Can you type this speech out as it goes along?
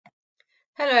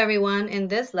Hello everyone, in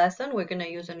this lesson we're going to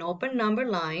use an open number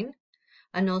line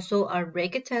and also our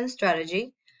break it 10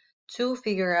 strategy to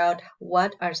figure out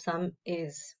what our sum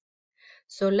is.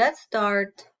 So let's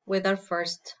start with our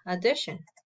first addition.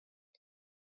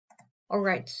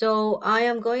 Alright, so I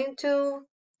am going to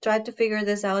try to figure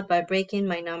this out by breaking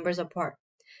my numbers apart.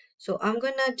 So I'm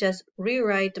going to just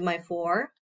rewrite my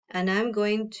 4 and I'm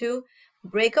going to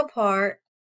break apart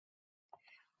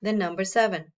the number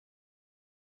 7.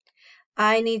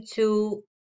 I need to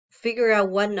figure out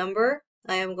what number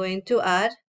I am going to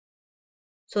add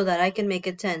so that I can make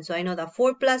it 10. So I know that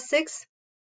 4 plus 6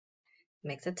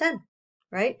 makes it 10,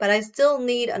 right? But I still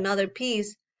need another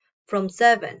piece from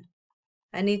 7.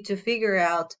 I need to figure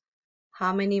out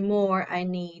how many more I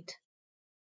need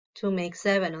to make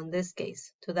 7 on this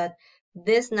case, so that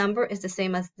this number is the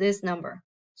same as this number.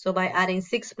 So by adding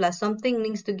 6 plus something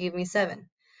needs to give me 7.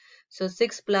 So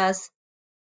 6 plus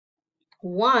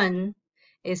 1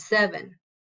 is 7.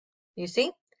 You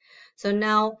see? So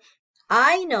now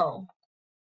I know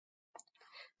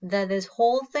that this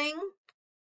whole thing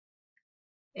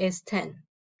is 10.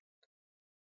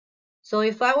 So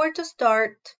if I were to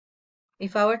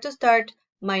start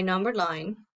my number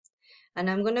line and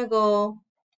I'm gonna go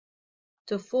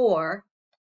to 4,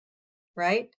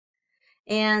 right?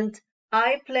 And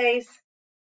I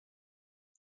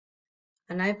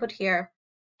put here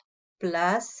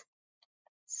plus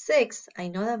 6, I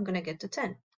know that I'm gonna get to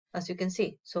 10, as you can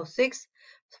see. So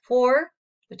 4,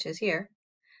 which is here,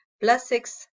 plus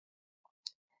 6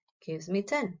 gives me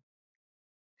 10.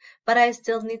 But I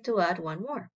still need to add one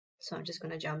more. So I'm just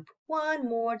gonna jump one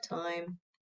more time.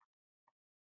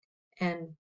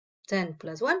 And 10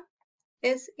 plus 1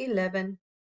 is 11.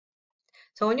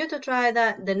 So I want you to try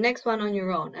the next one on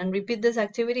your own and repeat this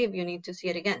activity if you need to see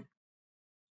it again.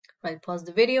 Right, pause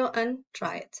the video and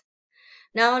try it.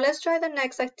 Now let's try the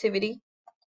next activity,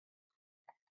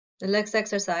 the next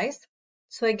exercise.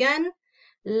 So again,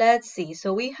 let's see.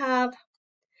 So we have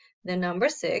the number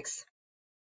 6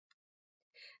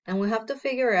 and we have to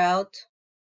figure out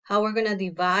how we're going to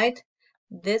divide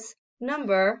this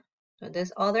number, or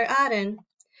this other add-in,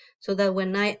 so that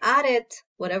when I add it,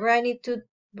 whatever I need to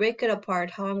break it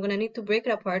apart, how I'm going to need to break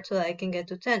it apart so that I can get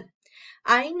to 10.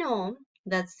 I know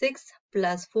that 6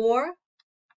 plus 4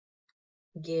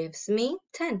 gives me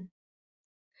 10.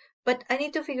 But I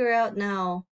need to figure out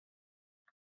now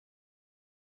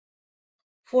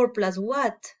 4 plus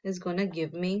what is going to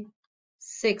give me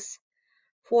 6.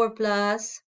 4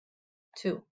 plus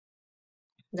 2.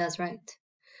 That's right.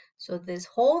 So this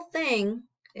whole thing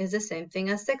is the same thing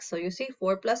as 6. So you see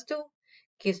 4 plus 2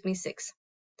 gives me 6.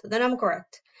 So then I'm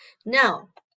correct. Now,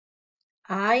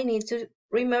 I need to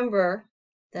remember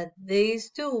that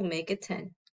these two make it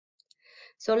 10.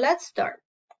 So let's start.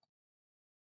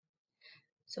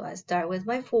 So I start with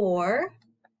my 4.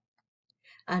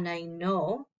 And I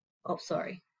know, oh,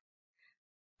 sorry.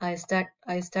 I start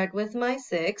with my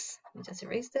 6. Let me just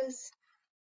erase this.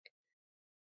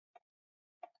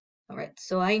 All right,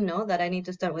 so I know that I need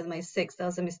to start with my 6. That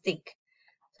was a mistake.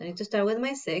 So I need to start with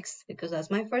my 6 because that's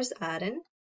my first add-in.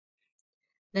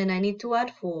 Then I need to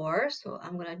add 4. So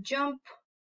I'm going to jump.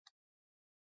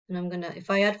 And if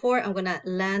I add 4, I'm going to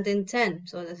land in 10.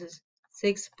 So this is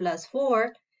 6 plus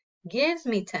 4 gives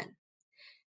me 10.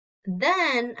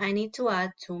 Then I need to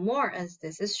add 2 more as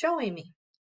this is showing me.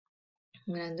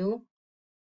 I'm going to do,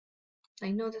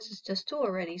 I know this is just 2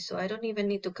 already, so I don't even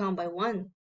need to count by 1.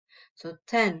 So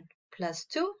 10 plus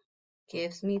 2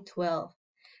 gives me 12.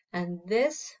 And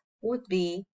this would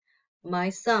be my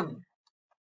sum.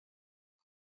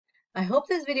 I hope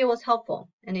this video was helpful.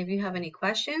 And if you have any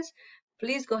questions,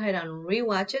 please go ahead and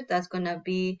rewatch it. That's going to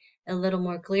be a little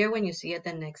more clear when you see it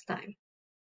the next time.